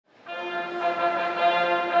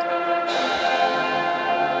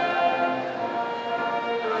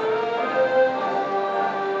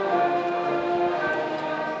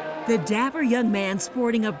The dapper young man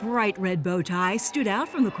sporting a bright red bow tie stood out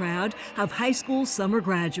from the crowd of high school summer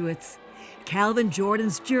graduates. Calvin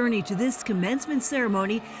Jordan's journey to this commencement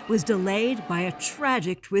ceremony was delayed by a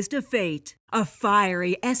tragic twist of fate. A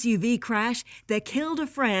fiery SUV crash that killed a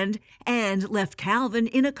friend and left Calvin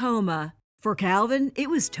in a coma. For Calvin, it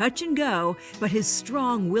was touch and go, but his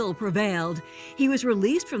strong will prevailed. He was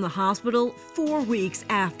released from the hospital 4 weeks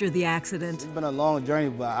after the accident. It's been a long journey,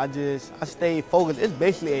 but I stayed focused. It's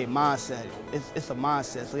basically a mindset. It's a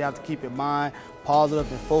mindset, so you have to keep your mind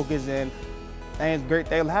positive and focused, and great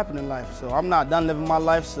things happen in life. So I'm not done living my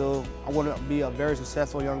life, so I want to be a very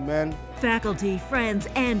successful young man. Faculty, friends,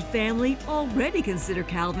 and family already consider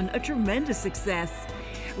Calvin a tremendous success.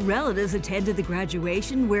 Relatives attended the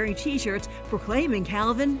graduation wearing t-shirts proclaiming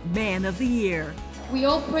Calvin Man of the Year. We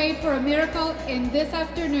all prayed for a miracle, and this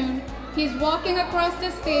afternoon, he's walking across the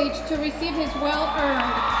stage to receive his well-earned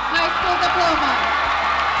high school diploma.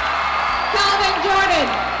 Calvin Jordan.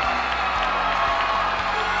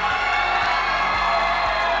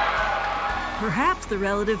 Perhaps the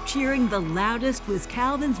relative cheering the loudest was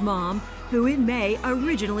Calvin's mom, who in May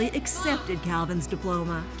originally accepted Calvin's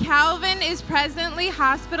diploma. Calvin is presently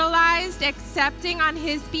hospitalized. Accepting on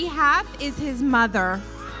his behalf is his mother.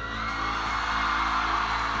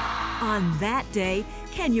 On that day,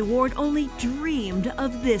 Kenya Ward only dreamed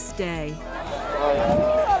of this day.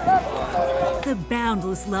 The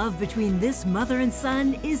boundless love between this mother and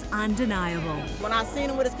son is undeniable. When I seen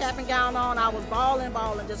him with his cap and gown on, I was bawling,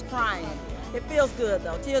 just crying. It feels good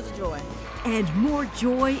though, tears of joy. And more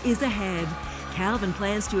joy is ahead. Calvin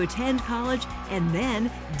plans to attend college and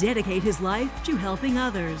then dedicate his life to helping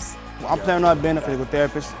others. I'm planning on being a physical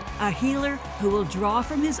therapist. A healer who will draw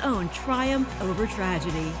from his own triumph over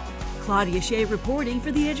tragedy. Claudia Shea reporting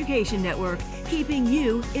for the Education Network, keeping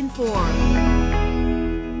you informed.